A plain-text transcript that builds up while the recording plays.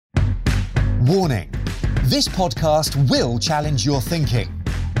Warning: this podcast will challenge your thinking.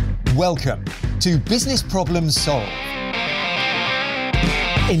 Welcome to Business Problems Solved.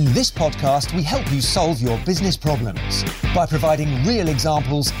 In this podcast, we help you solve your business problems by providing real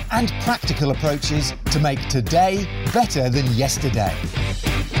examples and practical approaches to make today better than yesterday.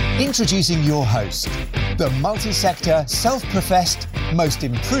 Introducing your host, the multi-sector, self-professed, most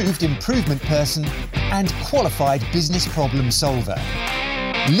improved improvement person and qualified business problem solver,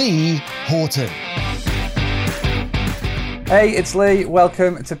 Lee Horton. Hey, it's Lee.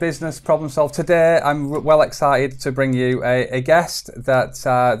 Welcome to Business Problem Solve. Today, I'm well excited to bring you a guest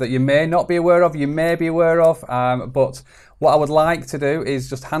that you may not be aware of, you may be aware of, but what I would like to do is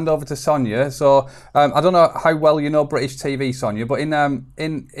just hand over to Sonia. So I don't know how well you know British TV, Sonia, but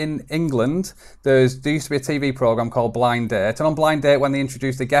in England, there used to be a TV program called Blind Date, and on Blind Date, when they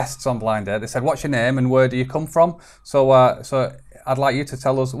introduced the guests on Blind Date, they said, "What's your name and where do you come from?" So I'd like you to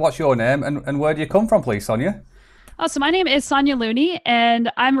tell us what's your name and where do you come from, please, Sonia? Oh, so my name is Sonia Looney,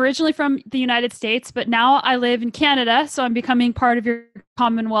 and I'm originally from the United States, but now I live in Canada, so I'm becoming part of your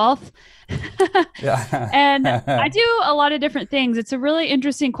Commonwealth. Yeah. And I do a lot of different things. It's a really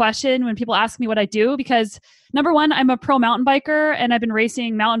interesting question when people ask me what I do, because number one, I'm a pro mountain biker, and I've been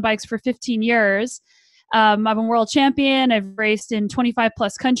racing mountain bikes for 15 years. I'm a world champion. I've raced in 25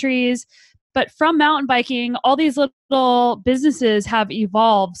 plus countries. But from mountain biking, all these little businesses have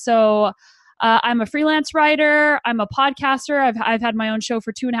evolved. So I'm a freelance writer. I'm a podcaster. I've had my own show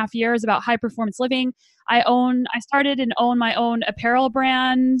for 2.5 years about high performance living. I started and own my own apparel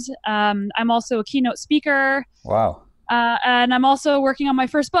brand. I'm also a keynote speaker. Wow. And I'm also working on my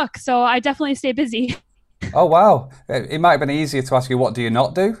first book. So I definitely stay busy. Oh, wow. It might have been easier to ask you, what do you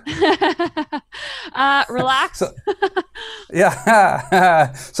not do? Relax.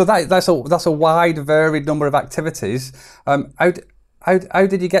 Yeah. So that's a wide, varied number of activities. How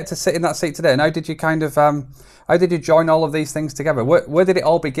did you get to sit in that seat today? And how did you how did you join all of these things together? Where did it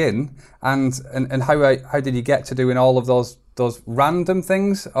all begin? And how did you get to doing all of those random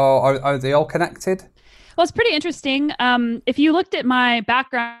things? Or are they all connected? Well, it's pretty interesting. If you looked at my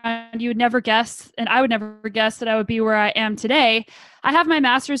background, you would never guess, and I would never guess that I would be where I am today. I have my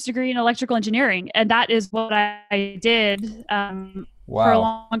master's degree in electrical engineering, and that is what I did for a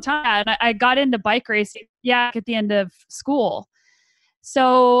long time. And I got into bike racing, at the end of school.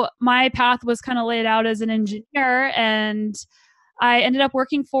 So my path was kind of laid out as an engineer, and I ended up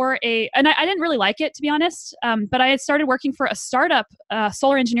working for and I didn't really like it, to be honest, but I had started working for a startup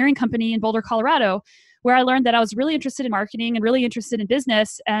solar engineering company in Boulder, Colorado, where I learned that I was really interested in marketing and really interested in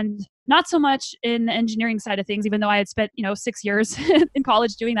business and not so much in the engineering side of things, even though I had spent, 6 years in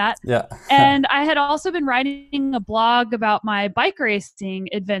college doing that. Yeah. And I had also been writing a blog about my bike racing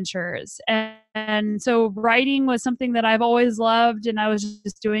adventures. And so writing was something that I've always loved, and I was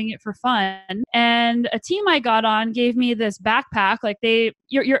just doing it for fun. And a team I got on gave me this backpack. Like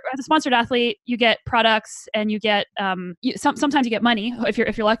you're as a sponsored athlete, you get products and you get sometimes you get money if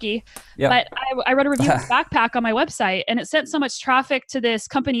you're lucky. Yeah. But I wrote a review of this backpack on my website, and it sent so much traffic to this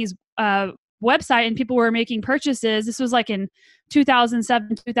company's website, and people were making purchases. This was like in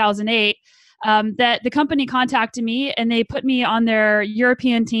 2007, 2008. That the company contacted me, and they put me on their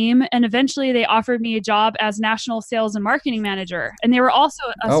European team, and eventually they offered me a job as national sales and marketing manager. And they were also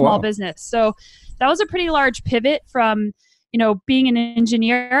a small business. So that was a pretty large pivot from, being an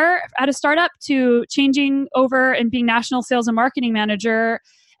engineer at a startup to changing over and being national sales and marketing manager.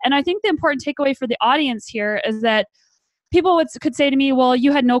 And I think the important takeaway for the audience here is that people could say to me, well,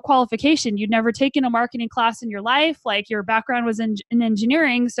 you had no qualification. You'd never taken a marketing class in your life. Like, your background was in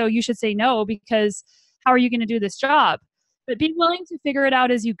engineering, so you should say no, because how are you going to do this job? But being willing to figure it out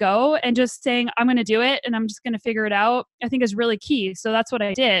as you go and just saying, I'm going to do it and I'm just going to figure it out, I think is really key. So that's what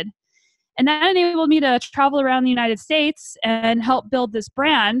I did. And that enabled me to travel around the United States and help build this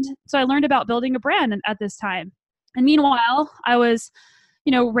brand. So I learned about building a brand at this time. And meanwhile, I was,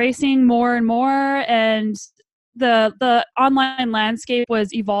 racing more and more, and the online landscape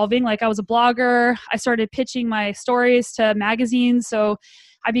was evolving. Like, I was a blogger. I started pitching my stories to magazines. So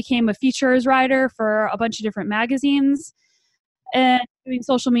I became a features writer for a bunch of different magazines and doing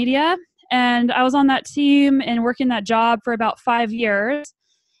social media. And I was on that team and working that job for about 5 years.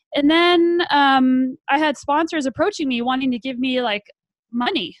 And then I had sponsors approaching me wanting to give me like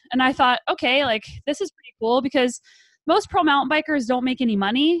money. And I thought, okay, like, this is pretty cool, because most pro mountain bikers don't make any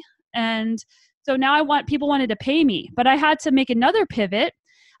money. And so now people wanted to pay me, but I had to make another pivot.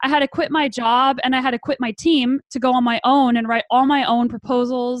 I had to quit my job, and I had to quit my team to go on my own and write all my own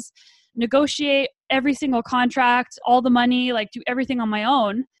proposals, negotiate every single contract, all the money, like do everything on my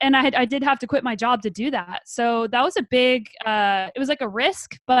own. And I did have to quit my job to do that. So that was a big, it was like a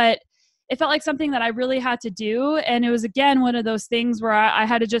risk, but it felt like something that I really had to do. And it was, again, one of those things where I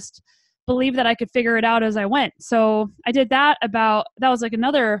had to just believe that I could figure it out as I went. So I did that was like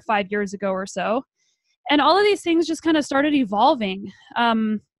another 5 years ago or so. And all of these things just kind of started evolving.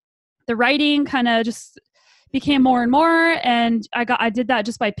 The writing kind of just became more and more. And I did that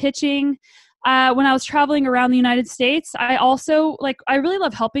just by pitching. When I was traveling around the United States, I also I really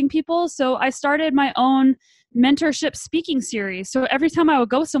love helping people. So I started my own mentorship speaking series. So every time I would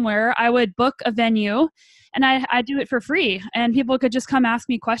go somewhere, I would book a venue and I do it for free. And people could just come ask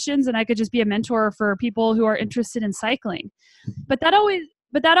me questions and I could just be a mentor for people who are interested in cycling. But that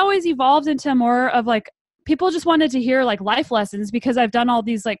always evolved into more of people just wanted to hear life lessons, because I've done all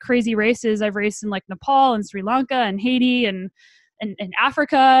these crazy races. I've raced in Nepal and Sri Lanka and Haiti and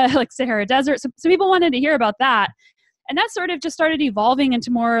Africa, Sahara Desert. So people wanted to hear about that. And that sort of just started evolving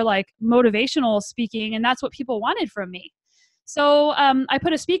into more motivational speaking. And that's what people wanted from me. So I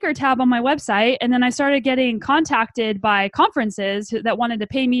put a speaker tab on my website, and then I started getting contacted by conferences that wanted to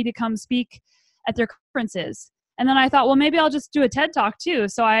pay me to come speak at their conferences. And then I thought, well, maybe I'll just do a TED Talk too.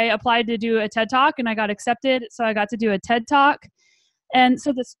 So I applied to do a TED Talk and I got accepted. So I got to do a TED Talk. And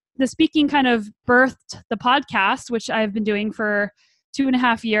so the speaking kind of birthed the podcast, which I've been doing for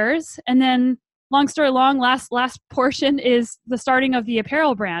 2.5 years. And then long story long, last portion is the starting of the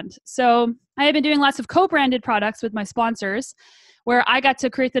apparel brand. So I have been doing lots of co-branded products with my sponsors, where I got to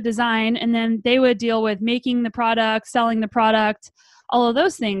create the design and then they would deal with making the product, selling the product, all of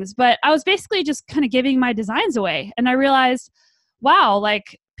those things. But I was basically just kind of giving my designs away. And I realized, wow,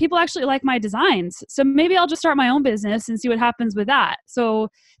 people actually like my designs. So maybe I'll just start my own business and see what happens with that. So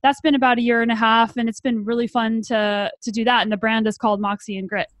that's been about 1.5 years, and it's been really fun to do that. And the brand is called Moxie and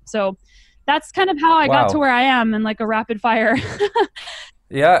Grit. So that's kind of how I got to where I am in a rapid fire.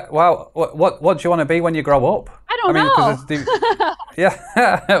 Yeah. Wow. What do you want to be when you grow up? I don't know. Yeah.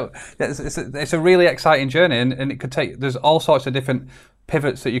 It's a really exciting journey, and it could there's all sorts of different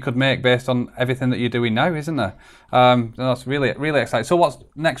pivots that you could make based on everything that you're doing now, isn't there? That's really, really exciting. So what's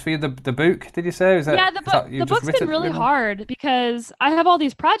next for you? The book, did you say? The book's been really hard because I have all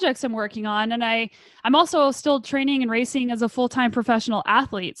these projects I'm working on, and I'm also still training and racing as a full-time professional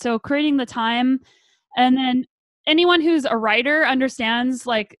athlete. So creating the time, and then anyone who's a writer understands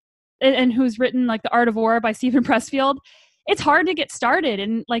and who's written The Art of War by Stephen Pressfield, it's hard to get started,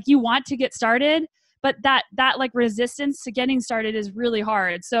 and you want to get started, but that resistance to getting started is really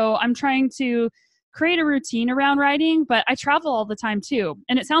hard. So I'm trying to create a routine around writing, but I travel all the time too.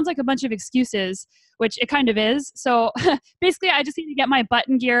 And it sounds like a bunch of excuses, which it kind of is. So basically I just need to get my butt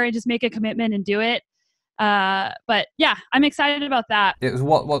in gear and just make a commitment and do it. But yeah, I'm excited about that. It was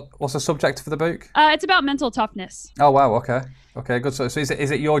what's the subject for the book? It's about mental toughness. Oh wow, okay, good. So is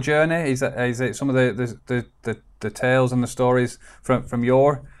it your journey? Is it some of the tales and the stories from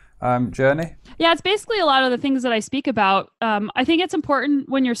your journey? Yeah, it's basically a lot of the things that I speak about. I think it's important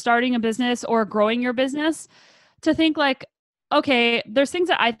when you're starting a business or growing your business to think okay, there's things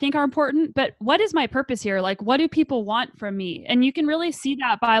that I think are important, but what is my purpose here? What do people want from me? And you can really see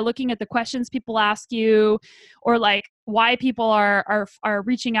that by looking at the questions people ask you, or why people are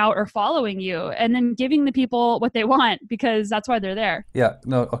reaching out or following you, and then giving the people what they want, because that's why they're there. Yeah,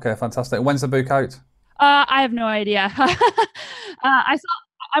 no, okay, fantastic. When's the book out? I have no idea.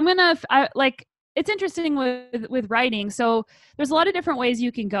 It's interesting with writing. So there's a lot of different ways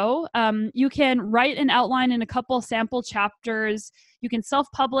you can go. You can write an outline in a couple sample chapters. You can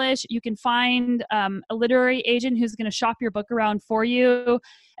self-publish. You can find a literary agent who's going to shop your book around for you,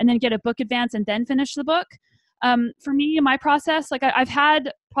 and then get a book advance and then finish the book. For me, my process, I've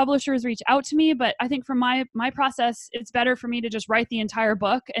had publishers reach out to me, but I think for my process, it's better for me to just write the entire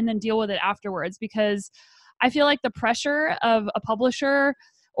book and then deal with it afterwards, because I feel like the pressure of a publisher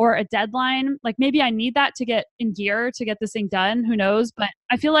or a deadline, maybe I need that to get in gear to get this thing done, who knows? But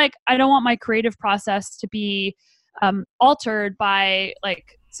I feel like I don't want my creative process to be altered by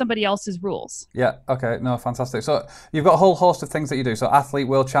somebody else's rules. Yeah, okay, no, fantastic. So you've got a whole host of things that you do. So athlete,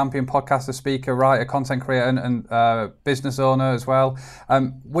 world champion, podcaster, speaker, writer, content creator, and business owner as well.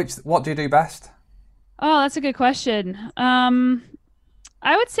 What do you do best? Oh, that's a good question.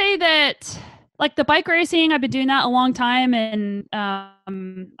 I would say that the bike racing, I've been doing that a long time, and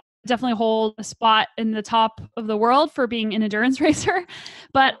definitely hold a spot in the top of the world for being an endurance racer.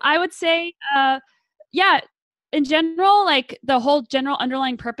 But I would say, in general, the whole general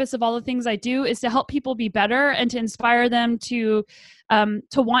underlying purpose of all the things I do is to help people be better and to inspire them to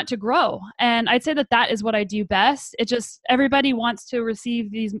want to grow. And I'd say that is what I do best. It just, everybody wants to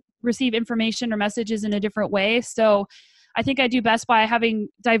receive information or messages in a different way. So I think I do best by having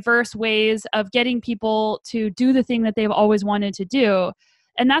diverse ways of getting people to do the thing that they've always wanted to do.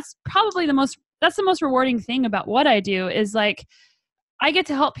 And that's probably that's the most rewarding thing about what I do, is like, I get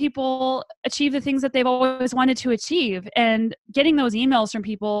to help people achieve the things that they've always wanted to achieve. And getting those emails from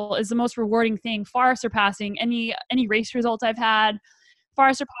people is the most rewarding thing, far surpassing any race results I've had,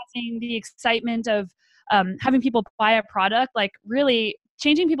 far surpassing the excitement of having people buy a product. Like, really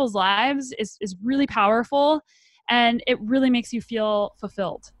changing people's lives is really powerful, and it really makes you feel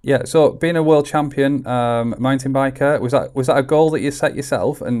fulfilled. Yeah. So being a world champion mountain biker, was that a goal that you set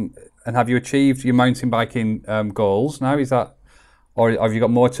yourself, and have you achieved your mountain biking goals now? Is that, or have you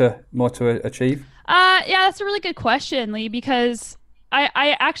got more to achieve? Yeah, that's a really good question, Lee, because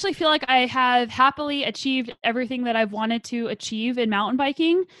I actually feel like I have happily achieved everything that I've wanted to achieve in mountain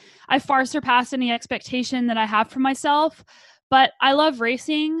biking. I far surpassed any expectation that I have for myself, but I love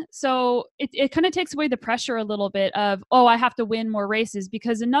racing. So it kind of takes away the pressure a little bit of, oh, I have to win more races,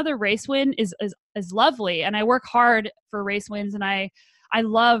 because another race win is lovely. And I work hard for race wins, and I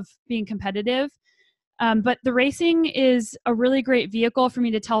love being competitive. But the racing is a really great vehicle for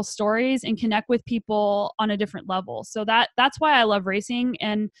me to tell stories and connect with people on a different level. So that's why I love racing.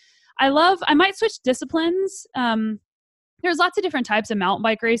 And I might switch disciplines. There's lots of different types of mountain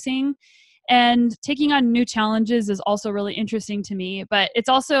bike racing, and taking on new challenges is also really interesting to me. But it's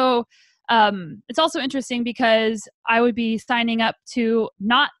also interesting because I would be signing up to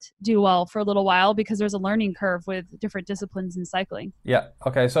not do well for a little while, because there's a learning curve with different disciplines in cycling. Yeah.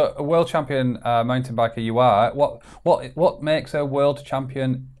 Okay. So a world champion mountain biker you are. What makes a world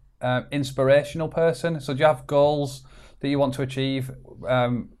champion inspirational person? So do you have goals that you want to achieve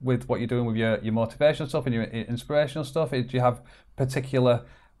with what you're doing with your motivational stuff and your inspirational stuff? Do you have particular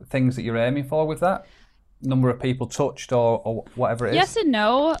things that you're aiming for with that? Number of people touched or whatever it is? Yes and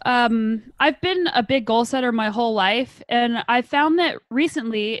no. I've been a big goal setter my whole life, and I found that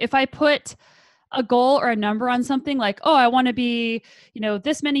recently, if I put a goal or a number on something, like, oh, I want to be,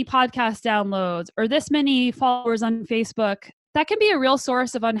 this many podcast downloads or this many followers on Facebook, that can be a real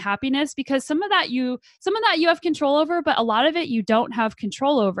source of unhappiness, because some of that you have control over, but a lot of it you don't have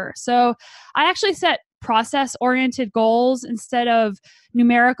control over. So I actually set process-oriented goals instead of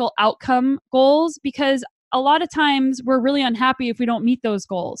numerical outcome goals, because a lot of times we're really unhappy if we don't meet those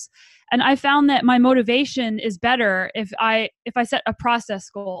goals. And I found that my motivation is better if I set a process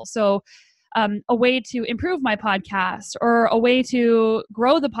goal. So a way to improve my podcast, or a way to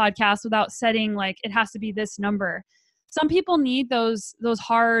grow the podcast without setting like it has to be this number. Some people need those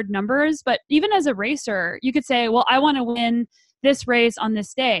hard numbers, but even as a racer, you could say, well, I want to win this race on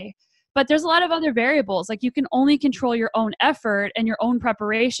this day. But there's a lot of other variables. Like, you can only control your own effort and your own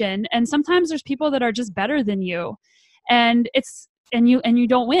preparation. And sometimes there's people that are just better than you, and you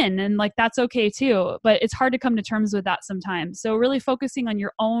don't win. And like, that's okay too. But it's hard to come to terms with that sometimes. So really focusing on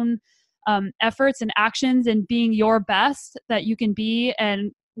your own efforts and actions, and being your best that you can be,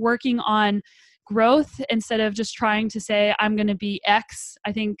 and working on growth instead of just trying to say, I'm going to be X.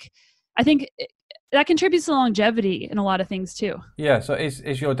 I think that contributes to longevity in a lot of things too. Yeah. So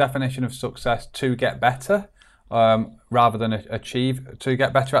is your definition of success to get better, rather than achieve, to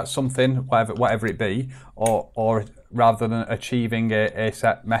get better at something, whatever it be, or rather than achieving a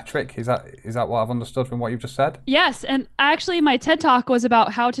set metric? Is that what I've understood from what you've just said? Yes. And actually my TED Talk was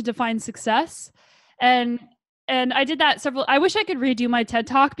about how to define success. And I did that I wish I could redo my TED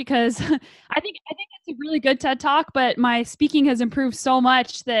Talk, because I think it's a really good TED Talk, but my speaking has improved so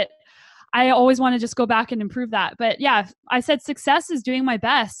much that I always want to just go back and improve that. But yeah, I said success is doing my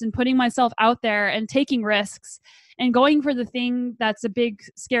best and putting myself out there and taking risks and going for the thing that's a big,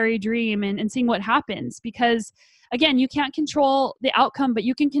 scary dream, and seeing what happens. Because again, you can't control the outcome, but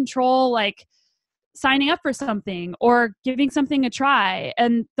you can control like signing up for something or giving something a try.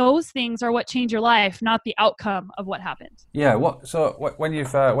 And those things are what change your life, not the outcome of what happened. Yeah. When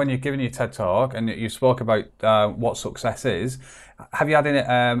you've given your TED Talk and you spoke about what success is, have you had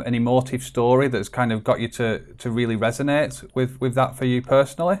an emotive story that's kind of got you to really resonate with that for you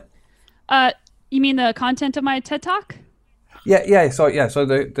personally? You mean the content of my TED Talk? Yeah. So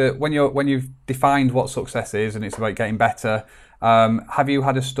the when you've defined what success is and it's about getting better, have you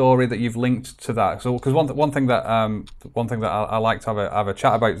had a story that you've linked to that? So, because one thing that I like to have a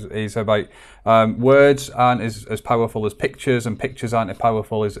chat about is about words aren't as powerful as pictures, and pictures aren't as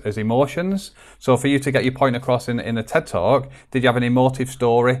powerful as emotions. So, for you to get your point across in a TED Talk, did you have an emotive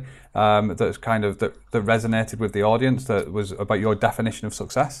story that's kind of that resonated with the audience, that was about your definition of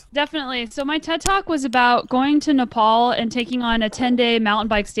success? Definitely. So my TED Talk was about going to Nepal and taking on a 10-day mountain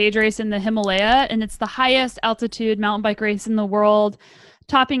bike stage race in the Himalaya, and it's the highest altitude mountain bike race in the world,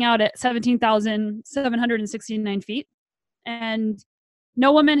 topping out at 17,769 feet. And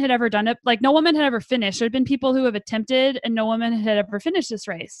no woman had ever done it. Like no woman had ever finished. There had been people who have attempted and no woman had ever finished this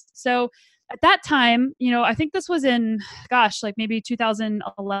race. So at that time, you know, I think this was in, gosh, like maybe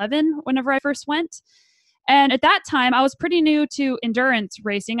 2011, whenever I first went. And at that time, I was pretty new to endurance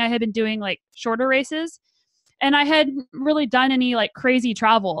racing. I had been doing like shorter races and I hadn't really done any like crazy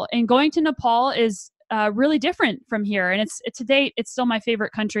travel. And going to Nepal is really different from here. And it's to date, it's still my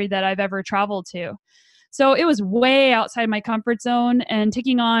favorite country that I've ever traveled to. So it was way outside my comfort zone, and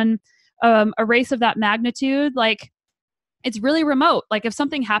taking on a race of that magnitude, like it's really remote. Like if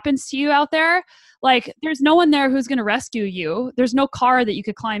something happens to you out there, like there's no one there who's going to rescue you. There's no car that you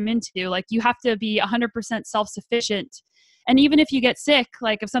could climb into. Like you have to be 100% self-sufficient. And even if you get sick,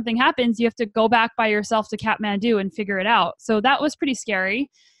 like if something happens, you have to go back by yourself to Kathmandu and figure it out. So that was pretty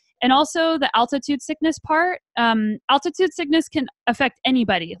scary. And also the altitude sickness part. Altitude sickness can affect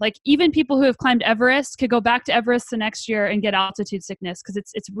anybody. Like even people who have climbed Everest could go back to Everest the next year and get altitude sickness because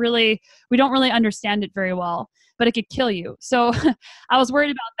it's really, we don't really understand it very well, but it could kill you. So I was worried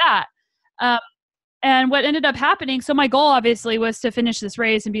about that. And what ended up happening, so my goal obviously was to finish this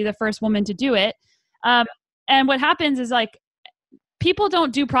race and be the first woman to do it. And what happens is like people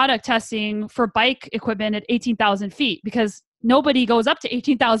don't do product testing for bike equipment at 18,000 feet because nobody goes up to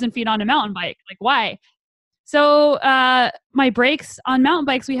 18,000 feet on a mountain bike. Like why? So my brakes on mountain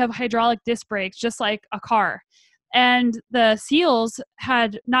bikes, we have hydraulic disc brakes, just like a car. And the seals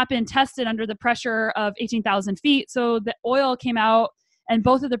had not been tested under the pressure of 18,000 feet. So the oil came out and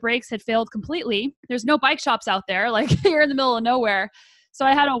both of the brakes had failed completely. There's no bike shops out there. Like you're in the middle of nowhere. So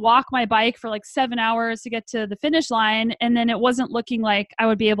I had to walk my bike for like 7 hours to get to the finish line. And then it wasn't looking like I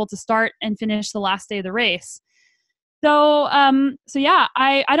would be able to start and finish the last day of the race. So yeah,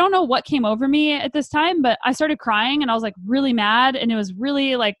 I don't know what came over me at this time, but I started crying and I was like really mad and it was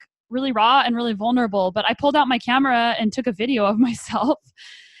really like really raw and really vulnerable. But I pulled out my camera and took a video of myself,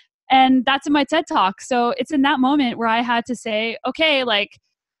 and that's in my TED Talk. So it's in that moment where I had to say, okay, like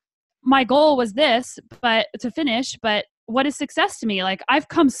my goal was this, but to finish, but what is success to me? Like I've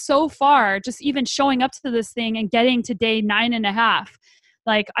come so far, just even showing up to this thing and getting to day 9.5.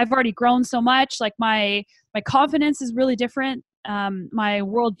 Like I've already grown so much. Like my confidence is really different. My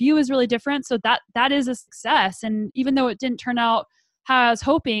worldview is really different. So that is a success. And even though it didn't turn out how I was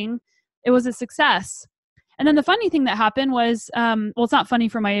hoping, it was a success. And then the funny thing that happened was, well, it's not funny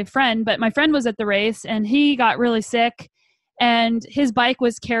for my friend, but my friend was at the race and he got really sick and his bike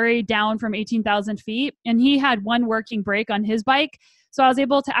was carried down from 18,000 feet and he had one working brake on his bike. So I was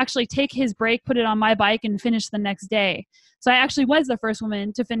able to actually take his brake, put it on my bike and finish the next day. So I actually was the first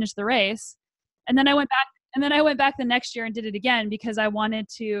woman to finish the race. And then I went back the next year and did it again because I wanted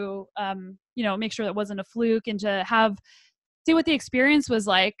to, make sure that wasn't a fluke and to see what the experience was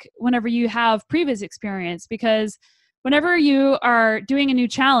like whenever you have previous experience. Because whenever you are doing a new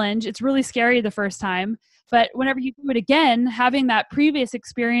challenge, it's really scary the first time. But whenever you do it again, having that previous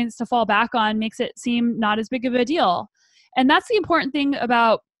experience to fall back on makes it seem not as big of a deal. And that's the important thing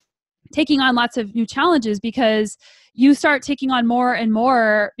about taking on lots of new challenges, because you start taking on more and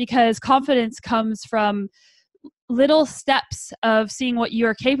more because confidence comes from little steps of seeing what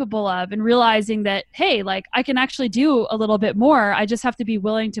you're capable of and realizing that, hey, like I can actually do a little bit more. I just have to be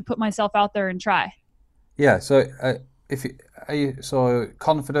willing to put myself out there and try. Yeah. So so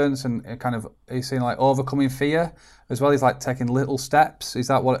confidence and kind of, are you saying like overcoming fear as well as like taking little steps? Is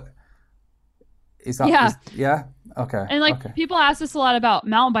that what? Is that? Yeah. Yeah. Okay. And like people ask us a lot about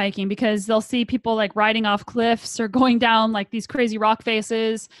mountain biking because they'll see people like riding off cliffs or going down like these crazy rock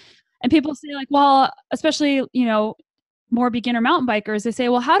faces. And people say like, well, especially, more beginner mountain bikers, they say,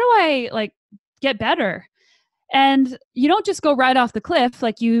 well, how do I like get better? And you don't just go right off the cliff.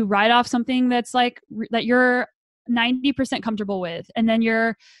 Like you ride off something that's like that you're 90% comfortable with. And then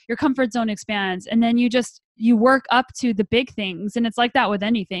your comfort zone expands. And then you work up to the big things. And it's like that with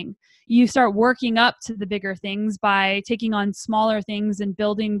anything. You start working up to the bigger things by taking on smaller things and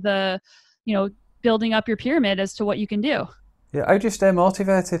building up your pyramid as to what you can do. Yeah. How do you stay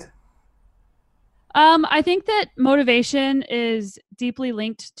motivated? I think that motivation is deeply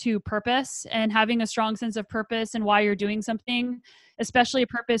linked to purpose and having a strong sense of purpose and why you're doing something, especially a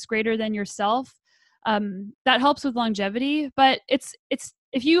purpose greater than yourself. That helps with longevity, but it's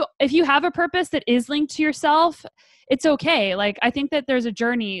if you have a purpose that is linked to yourself, it's okay. Like I think that there's a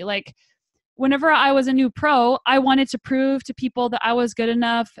journey. Like whenever I was a new pro, I wanted to prove to people that I was good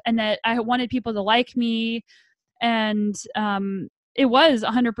enough and that I wanted people to like me. And, it was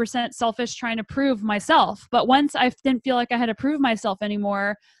 100% selfish trying to prove myself. But once I didn't feel like I had to prove myself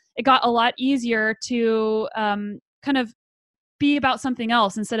anymore, it got a lot easier to kind of be about something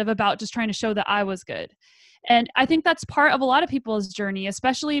else instead of about just trying to show that I was good. And I think that's part of a lot of people's journey,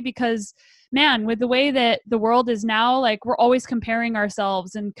 especially because, man, with the way that the world is now, like we're always comparing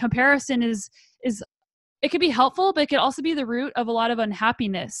ourselves, and comparison is it could be helpful, but it could also be the root of a lot of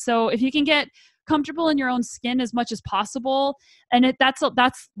unhappiness. So if you can get comfortable in your own skin as much as possible, and that's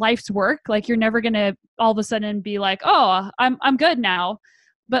life's work. Like you're never going to all of a sudden be like, oh, I'm good now.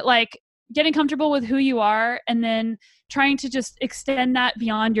 But like getting comfortable with who you are and then trying to just extend that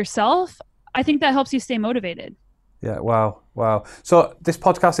beyond yourself, I think that helps you stay motivated. Yeah, wow. So this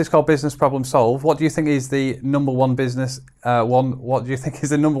podcast is called Business Problem Solve. What do you think is the number one what do you think is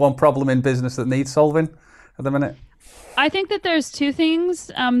the number one problem in business that needs solving at the minute? I think that there's two things.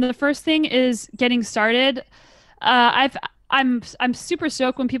 The first thing is getting started. I'm super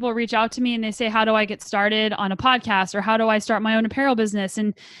stoked when people reach out to me and they say, how do I get started on a podcast, or how do I start my own apparel business?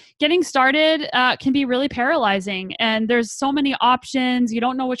 And getting started can be really paralyzing. And there's so many options. You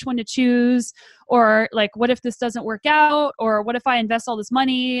don't know which one to choose, or like, what if this doesn't work out? Or what if I invest all this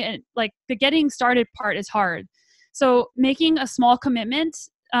money? And like the getting started part is hard. So making a small commitment,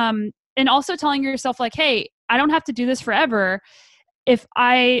 and also telling yourself like, hey, I don't have to do this forever. If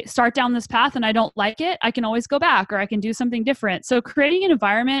I start down this path and I don't like it, I can always go back, or I can do something different. So creating an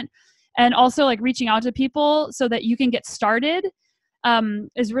environment and also like reaching out to people so that you can get started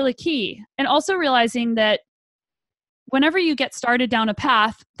is really key. And also realizing that whenever you get started down a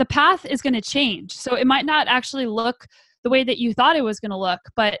path, the path is going to change. So it might not actually look the way that you thought it was going to look,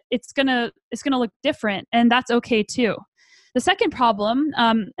 but it's going to look different, and that's okay too. The second problem,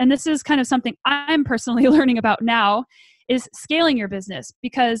 and this is kind of something I'm personally learning about now, is scaling your business,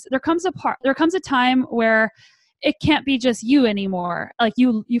 because there comes a time where it can't be just you anymore. Like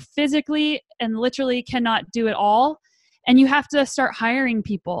you physically and literally cannot do it all, and you have to start hiring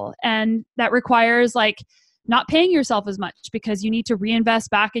people, and that requires like not paying yourself as much because you need to reinvest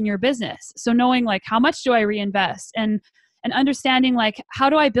back in your business. So knowing like, how much do I reinvest, and understanding like, how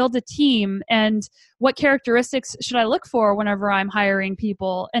do I build a team, and what characteristics should I look for whenever I'm hiring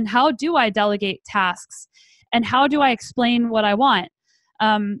people, and how do I delegate tasks, and how do I explain what I want?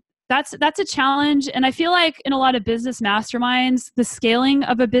 That's a challenge. And I feel like in a lot of business masterminds, the scaling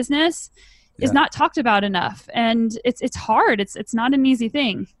of a business is not talked about enough, and it's hard. It's not an easy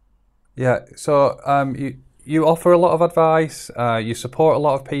thing. Yeah. So you offer a lot of advice. You support a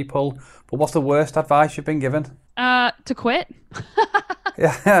lot of people. But what's the worst advice you've been given? To quit.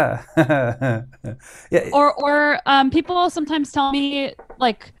 Yeah. Yeah. Or people sometimes tell me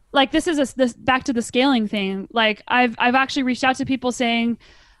like this is this back to the scaling thing. Like I've actually reached out to people saying,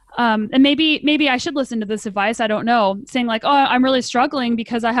 and maybe I should listen to this advice. I don't know. Saying like, oh, I'm really struggling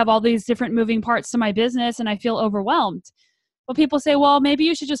because I have all these different moving parts to my business and I feel overwhelmed. Well, people say, well, maybe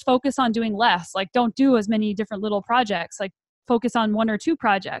you should just focus on doing less. Like don't do as many different little projects. Like focus on one or two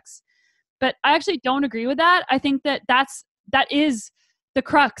projects. But I actually don't agree with that. I think that is the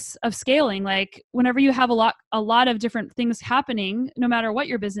crux of scaling. Like whenever you have a lot of different things happening, no matter what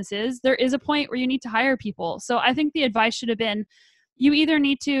your business is, there is a point where you need to hire people. So I think the advice should have been, you either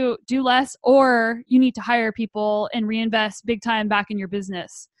need to do less or you need to hire people and reinvest big time back in your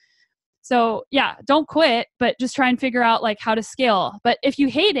business. So yeah, don't quit, but just try and figure out like how to scale. But if you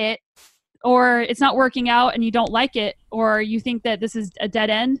hate it, or it's not working out and you don't like it, or you think that this is a dead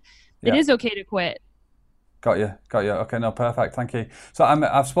end, it is okay to quit. Got you. Okay, no, perfect. Thank you. So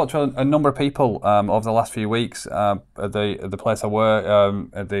I've spoken to a number of people over the last few weeks at the place I work,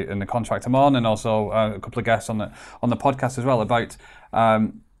 in the contract I'm on, and also a couple of guests on the podcast as well about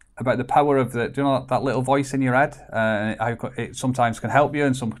the power of that little voice in your head, and how it sometimes can help you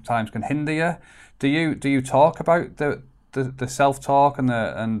and sometimes can hinder you. Do you talk about the self-talk and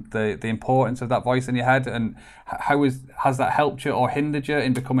the importance of that voice in your head, and how has that helped you or hindered you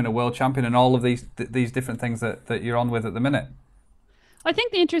in becoming a world champion and all of these different things that you're on with at the minute? I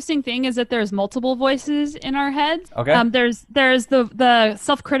think the interesting thing is that there's multiple voices in our heads. Okay. There's the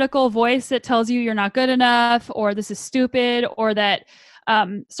self-critical voice that tells you you're not good enough, or this is stupid, or that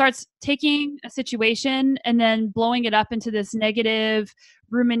starts taking a situation and then blowing it up into this negative,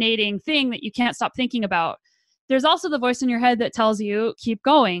 ruminating thing that you can't stop thinking about. There's also the voice in your head that tells you, keep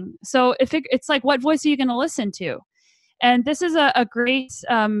going. So it's like, what voice are you going to listen to? And this is a great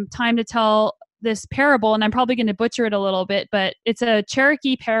time to tell this parable, and I'm probably going to butcher it a little bit, but it's a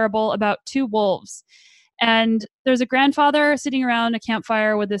Cherokee parable about two wolves. And there's a grandfather sitting around a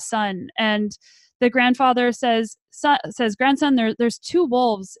campfire with his son. And the grandfather says, grandson, there's two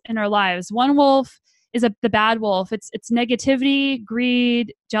wolves in our lives. One wolf is the bad wolf. It's negativity,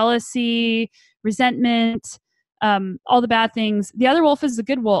 greed, jealousy, resentment, all the bad things. The other wolf is the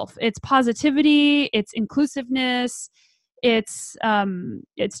good wolf. It's positivity, it's inclusiveness, it's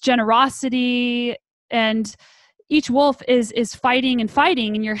generosity, and each wolf is fighting and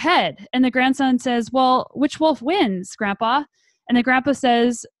fighting in your head. And the grandson says, well, which wolf wins, Grandpa? And the grandpa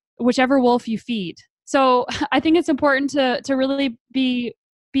says, whichever wolf you feed. So I think it's important to really be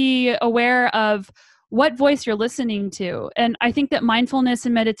aware of what voice you're listening to. And I think that mindfulness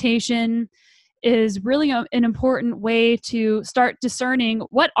and meditation is really an important way to start discerning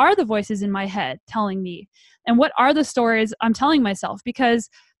what are the voices in my head telling me, and what are the stories I'm telling myself, because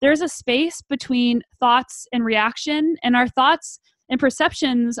there's a space between thoughts and reaction, and our thoughts and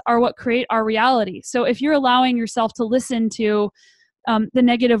perceptions are what create our reality. So if you're allowing yourself to listen to the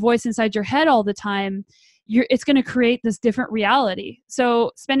negative voice inside your head all the time, it's going to create this different reality.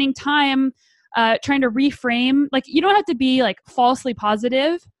 So spending time trying to reframe, like, you don't have to be like falsely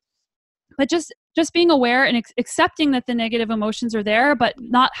positive, but just being aware and accepting that the negative emotions are there, but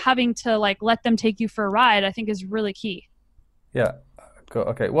not having to like let them take you for a ride, I think is really key. Yeah.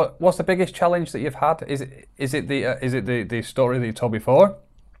 Okay. What's the biggest challenge that you've had? Is it the story that you told before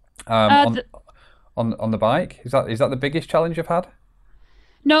on the bike? Is that the biggest challenge you've had?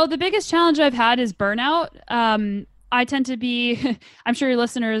 No, the biggest challenge I've had is burnout. I tend to be, I'm sure your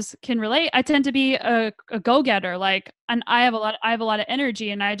listeners can relate. I tend to be a go-getter, and I have a lot of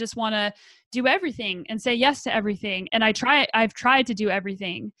energy, and I just want to do everything and say yes to everything. And I've tried to do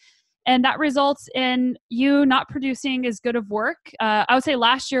everything. And that results in you not producing as good of work. I would say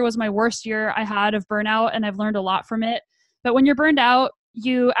last year was my worst year I had of burnout, and I've learned a lot from it. But when you're burned out,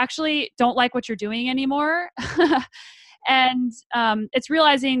 you actually don't like what you're doing anymore. And it's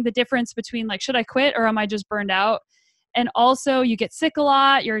realizing the difference between like, should I quit or am I just burned out? And also you get sick a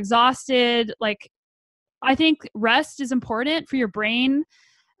lot, you're exhausted. Like, I think rest is important for your brain.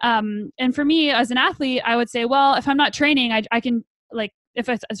 And for me as an athlete, I would say, well, if I'm not training, I can, like, if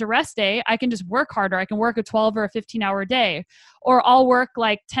it's a rest day, I can just work harder. I can work a 12 or a 15-hour day, or I'll work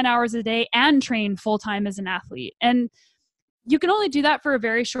like 10 hours a day and train full-time as an athlete. And you can only do that for a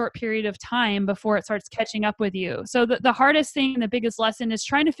very short period of time before it starts catching up with you. So the hardest thing and the biggest lesson is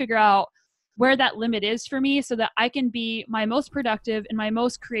trying to figure out where that limit is for me so that I can be my most productive and my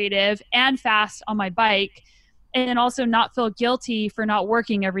most creative and fast on my bike, and also not feel guilty for not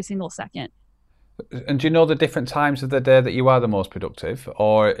working every single second. And do you know the different times of the day that you are the most productive,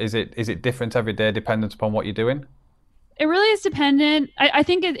 or is it different every day dependent upon what you're doing? It really is dependent. I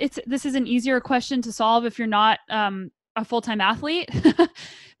think this is an easier question to solve if you're not a full-time athlete,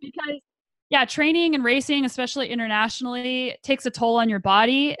 because training and racing, especially internationally, takes a toll on your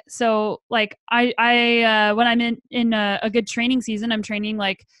body. So like I when I'm in a good training season, I'm training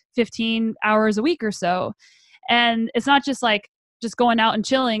like 15 hours a week or so. And it's not just like just going out and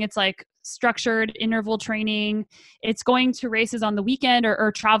chilling. It's like structured interval training. It's going to races on the weekend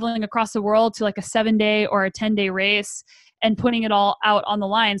or traveling across the world to like a 7-day or a 10-day race and putting it all out on the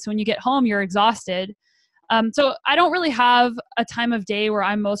line. So when you get home, you're exhausted. So I don't really have a time of day where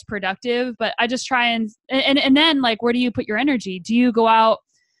I'm most productive, but I just try and then like, where do you put your energy? Do you go out?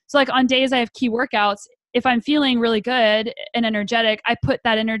 So like on days I have key workouts, if I'm feeling really good and energetic, I put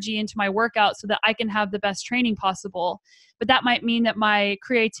that energy into my workout so that I can have the best training possible. But that might mean that my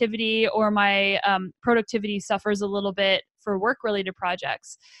creativity or my productivity suffers a little bit for work-related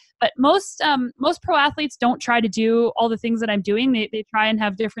projects. But most pro athletes don't try to do all the things that I'm doing. They try and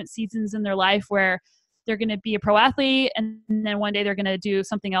have different seasons in their life where they're going to be a pro athlete and then one day they're going to do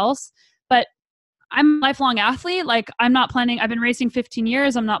something else. But I'm a lifelong athlete. Like, I'm not planning, I've been racing 15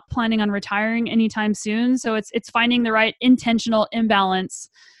 years. I'm not planning on retiring anytime soon. So it's finding the right intentional imbalance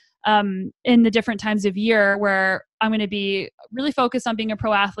in the different times of year where I'm going to be really focused on being a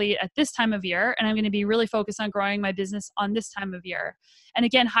pro athlete at this time of year. And I'm going to be really focused on growing my business on this time of year. And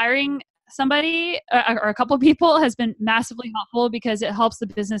again, hiring somebody or a couple of people has been massively helpful because it helps the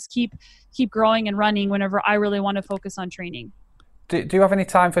business keep growing and running whenever I really want to focus on training. Do you have any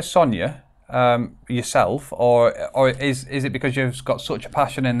time for Sonia yourself, or is it because you've got such a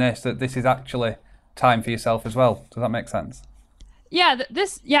passion in this that this is actually time for yourself as well? Does that make sense? Yeah,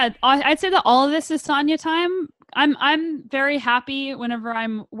 I'd say that all of this is Sonia time. I'm very happy whenever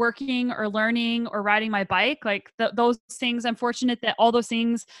I'm working or learning or riding my bike. Like those things, I'm fortunate that all those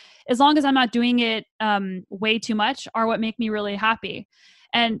things, as long as I'm not doing it way too much, are what make me really happy.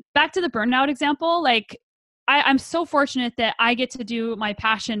 And back to the burnout example, like I'm so fortunate that I get to do my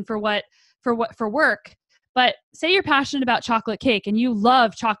passion for work. But say you're passionate about chocolate cake and you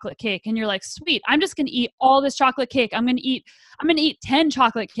love chocolate cake and you're like, sweet, I'm just going to eat all this chocolate cake. I'm going to eat 10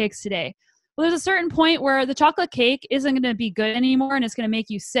 chocolate cakes today. Well, there's a certain point where the chocolate cake isn't going to be good anymore and it's going to make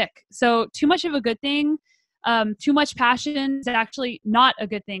you sick. So too much of a good thing, too much passion is actually not a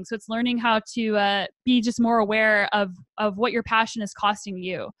good thing. So it's learning how to be just more aware of what your passion is costing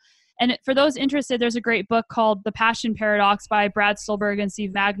you. And for those interested, there's a great book called The Passion Paradox by Brad Stulberg and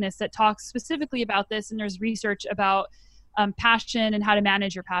Steve Magnus that talks specifically about this. And there's research about passion and how to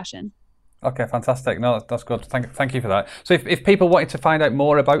manage your passion. Okay, fantastic. No, that's good. Thank you for that. So if people wanted to find out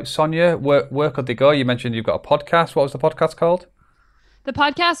more about Sonia, where could they go? You mentioned you've got a podcast. What was the podcast called? The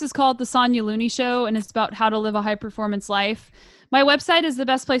podcast is called The Sonia Looney Show, and it's about how to live a high-performance life. My website is the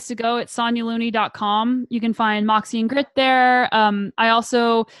best place to go. It's sonialooney.com. You can find Moxie and Grit there. I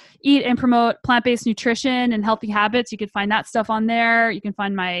also eat and promote plant-based nutrition and healthy habits. You can find that stuff on there. You can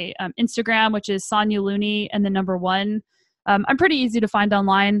find my Instagram, which is Sonia Looney and the number 1. I'm pretty easy to find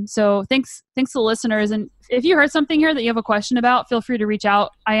online. So thanks to the listeners. And if you heard something here that you have a question about, feel free to reach out.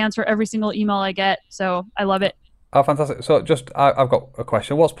 I answer every single email I get. So I love it. Oh, fantastic. So I've got a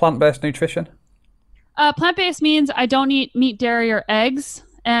question. What's plant-based nutrition? Plant-based means I don't eat meat, dairy, or eggs.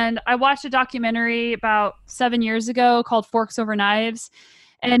 And I watched a documentary about 7 years ago called Forks Over Knives.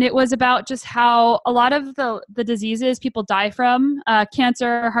 And it was about just how a lot of the diseases people die from,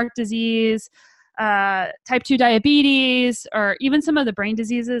 cancer, heart disease, type 2 diabetes, or even some of the brain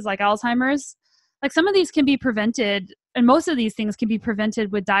diseases like Alzheimer's, like some of these can be prevented, and most of these things can be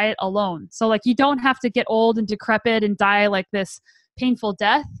prevented with diet alone. So like you don't have to get old and decrepit and die like this painful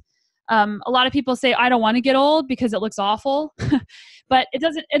death. A lot of people say, I don't want to get old because it looks awful, but it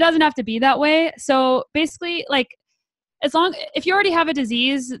doesn't have to be that way. So basically, like, if you already have a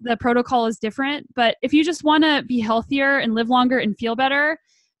disease, the protocol is different. But if you just want to be healthier and live longer and feel better,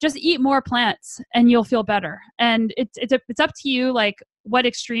 just eat more plants and you'll feel better. And it's up to you, like what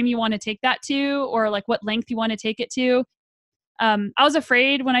extreme you want to take that to, or like what length you want to take it to. I was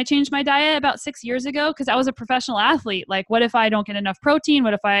afraid when I changed my diet about 6 years ago, because I was a professional athlete. Like, what if I don't get enough protein?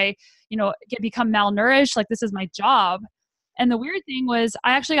 What if I, become malnourished? Like, this is my job. And the weird thing was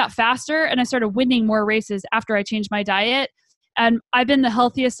I actually got faster and I started winning more races after I changed my diet. And I've been the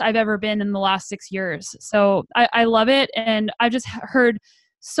healthiest I've ever been in the last 6 years. So I love it. And I've just heard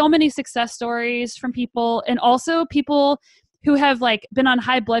so many success stories from people, and also people who have like been on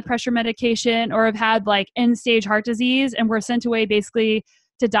high blood pressure medication or have had like end stage heart disease and were sent away basically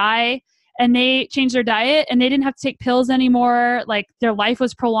to die. And they changed their diet and they didn't have to take pills anymore. Like their life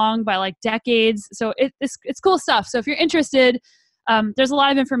was prolonged by like decades. So it's cool stuff. So if you're interested, there's a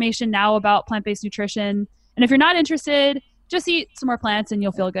lot of information now about plant-based nutrition. And if you're not interested, just eat some more plants and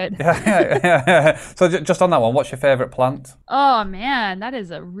you'll feel good. Yeah. So just on that one, what's your favorite plant? Oh man, that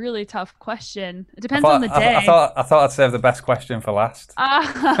is a really tough question. It depends on the day. I thought I'd save the best question for last.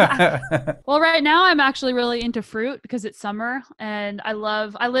 Well, right now I'm actually really into fruit because it's summer, and I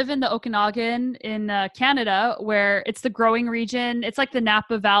live in the Okanagan in Canada, where it's the growing region. It's like the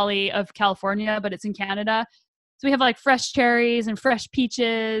Napa Valley of California, but it's in Canada. So we have like fresh cherries and fresh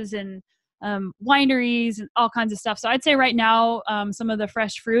peaches and wineries and all kinds of stuff. So I'd say right now, some of the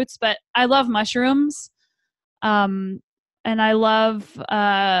fresh fruits, but I love mushrooms. And I love,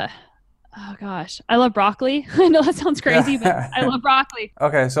 I love broccoli. I know that sounds crazy, but I love broccoli.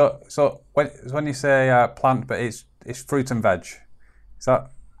 Okay. So when you say plant, but it's fruit and veg, is that?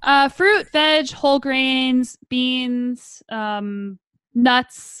 Fruit, veg, whole grains, beans,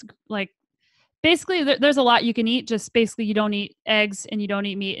 nuts, like, basically, there's a lot you can eat. Just basically, you don't eat eggs and you don't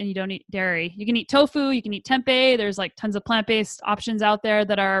eat meat and you don't eat dairy. You can eat tofu, you can eat tempeh. There's like tons of plant-based options out there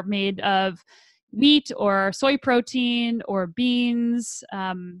that are made of wheat or soy protein or beans.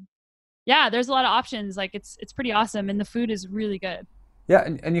 There's a lot of options. Like it's pretty awesome, and the food is really good. Yeah,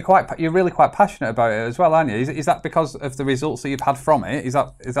 and you're really quite passionate about it as well, aren't you? Is that because of the results that you've had from it? Is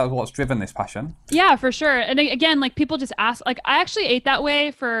that what's driven this passion? Yeah, for sure. And again, like people just ask. Like I actually ate that way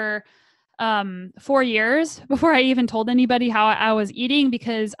for 4 years before I even told anybody how I was eating,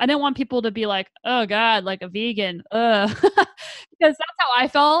 because I didn't want people to be like, oh God, like a vegan, because that's how I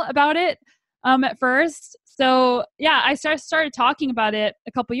felt about it at first. So yeah, I started talking about it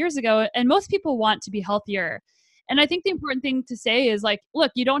a couple years ago, and most people want to be healthier. And I think the important thing to say is like,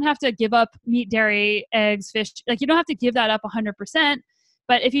 look, you don't have to give up meat, dairy, eggs, fish. Like you don't have to give that up 100%,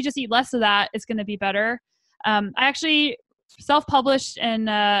 but if you just eat less of that, it's going to be better. I actually self-published and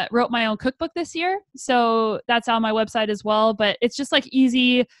wrote my own cookbook this year, so that's on my website as well. But it's just like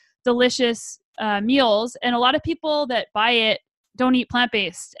easy, delicious meals, and a lot of people that buy it don't eat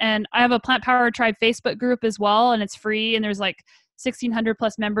plant-based. And I have a Plant Power Tribe Facebook group as well, and it's free, and there's like 1,600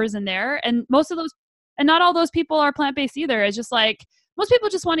 plus members in there, and not all those people are plant-based either. It's just like most people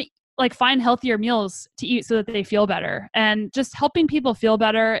just want to like find healthier meals to eat so that they feel better, and just helping people feel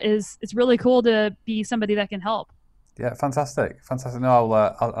better is really cool to be somebody that can help. Yeah, fantastic. No,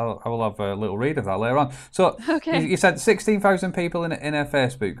 I will have a little read of that later on. So you said 16,000 people in a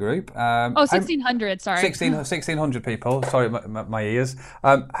Facebook group. 1,600, sorry. 1,600 people. Sorry, my ears.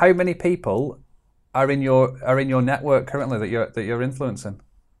 How many people are in your network currently that you're influencing?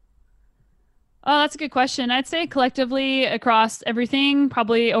 Oh, that's a good question. I'd say collectively across everything,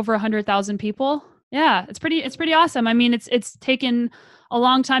 probably over 100,000 people. Yeah, it's pretty awesome. I mean, it's taken a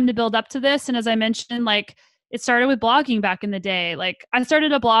long time to build up to this, and as I mentioned, like, it started with blogging back in the day. Like, I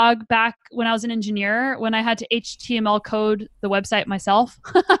started a blog back when I was an engineer, when I had to HTML code the website myself.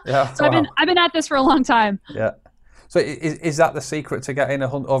 Yeah, so wow. I've been at this for a long time. Yeah. So is that the secret to getting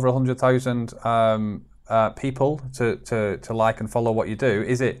over 100,000 people to like and follow what you do?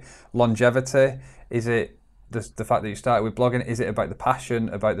 Is it longevity? Is it the fact that you started with blogging? Is it about the passion,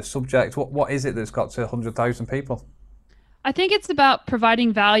 about the subject? What is it that's got to 100,000 people? I think it's about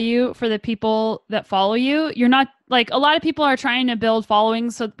providing value for the people that follow you. You're not, like, a lot of people are trying to build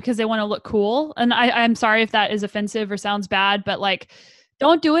followings because they want to look cool. And I'm sorry if that is offensive or sounds bad, but, like,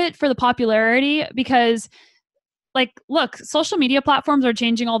 don't do it for the popularity, because, like, look, social media platforms are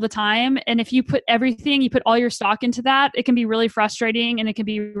changing all the time. And if you put all your stock into that, it can be really frustrating and it can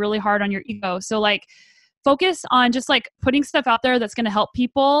be really hard on your ego. So, like, focus on just, like, putting stuff out there that's going to help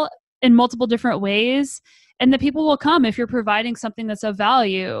people in multiple different ways. And the people will come if you're providing something that's of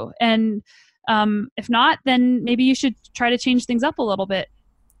value. And if not, then maybe you should try to change things up a little bit.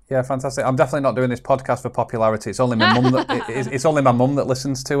 Yeah, fantastic. I'm definitely not doing this podcast for popularity. It's only my mum it's only my mum that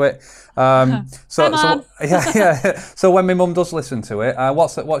listens to it. Hi, Mom. So when my mum does listen to it,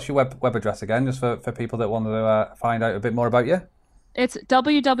 what's your web address again, just for people that want to find out a bit more about you? It's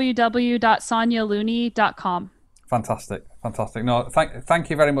www.sonialooney.com. Fantastic. No, thank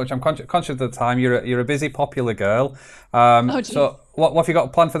you very much. I'm conscious of the time. You're a busy, popular girl. So what have you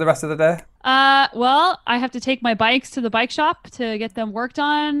got planned for the rest of the day? Well, I have to take my bikes to the bike shop to get them worked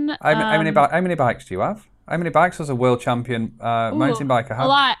on. How many bikes do you have? How many bikes does a world champion mountain biker have? A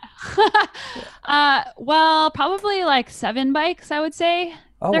lot. Well, probably like 7 bikes, I would say.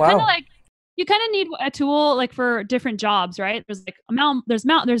 Oh, They're wow. kind of like, you kind of need a tool, like, for different jobs, right? There's like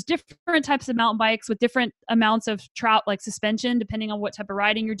there's different types of mountain bikes with different amounts of suspension, depending on what type of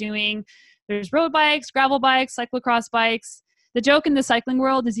riding you're doing. There's road bikes, gravel bikes, cyclocross bikes. The joke in the cycling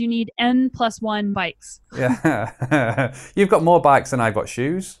world is you need N+1 bikes. Yeah. You've got more bikes than I've got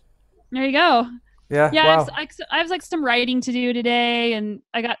shoes. There you go. Yeah. Wow. I have like some writing to do today, and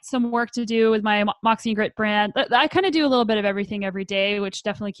I got some work to do with my Moxie and Grit brand. I kind of do a little bit of everything every day, which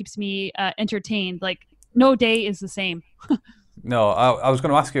definitely keeps me entertained. Like, no day is the same. No, I was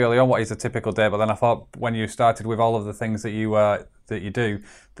going to ask you earlier on what is a typical day, but then I thought when you started with all of the things that you do,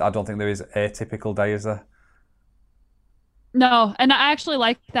 I don't think there is a typical day, is there? No, and I actually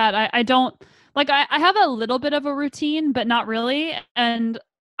like that. I don't like. I have a little bit of a routine, but not really. And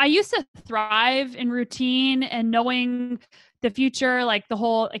I used to thrive in routine and knowing the future, like the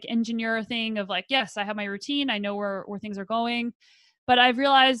whole like engineer thing of like, yes, I have my routine. I know where things are going. But I've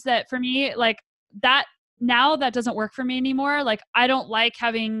realized that for me, like, that now that doesn't work for me anymore. Like, I don't like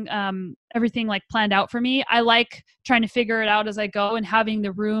having everything like planned out for me. I like trying to figure it out as I go and having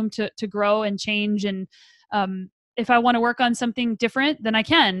the room to grow and change. And if I want to work on something different, then I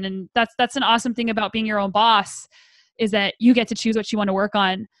can. And that's an awesome thing about being your own boss, is that you get to choose what you want to work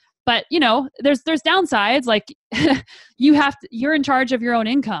on. But, you know, there's downsides. Like, you're in charge of your own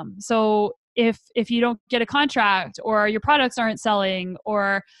income. So if you don't get a contract, or your products aren't selling,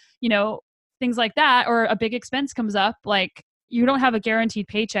 or, you know, things like that, or a big expense comes up, like, you don't have a guaranteed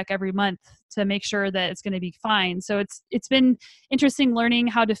paycheck every month to make sure that it's going to be fine. So it's been interesting learning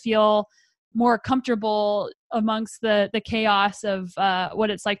how to feel more comfortable amongst the chaos of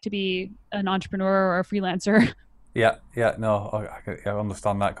what it's like to be an entrepreneur or a freelancer. Yeah, no, I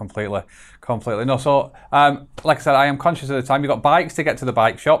understand that completely. No, so like I said, I am conscious of the time. You've got bikes to get to the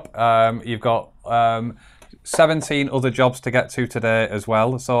bike shop. You've got 17 other jobs to get to today as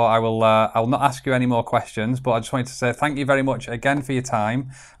well. So I will not ask you any more questions, but I just wanted to say thank you very much again for your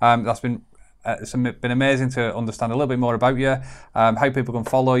time. That's been it's been amazing to understand a little bit more about you, how people can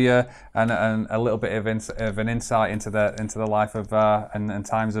follow you, and a little bit of an insight into the life of and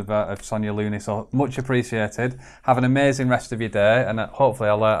times of Sonia Looney. So much appreciated. Have an amazing rest of your day, and hopefully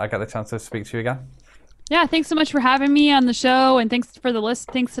I get the chance to speak to you again. Yeah, thanks so much for having me on the show, and thanks to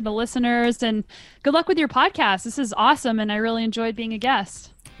the listeners, and good luck with your podcast. This is awesome, and I really enjoyed being a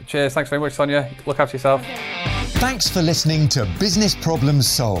guest. Cheers. Thanks very much, Sonia. Look after yourself. Okay. Thanks for listening to Business Problems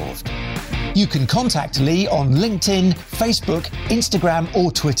Solved. You can contact Lee on LinkedIn, Facebook, Instagram,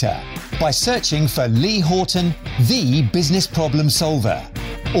 or Twitter by searching for Lee Horton, the Business Problem Solver.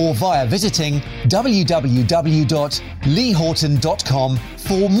 or via visiting www.leehorton.com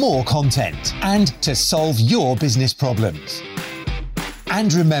for more content and to solve your business problems.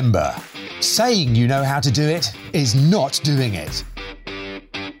 And remember, saying you know how to do it is not doing it.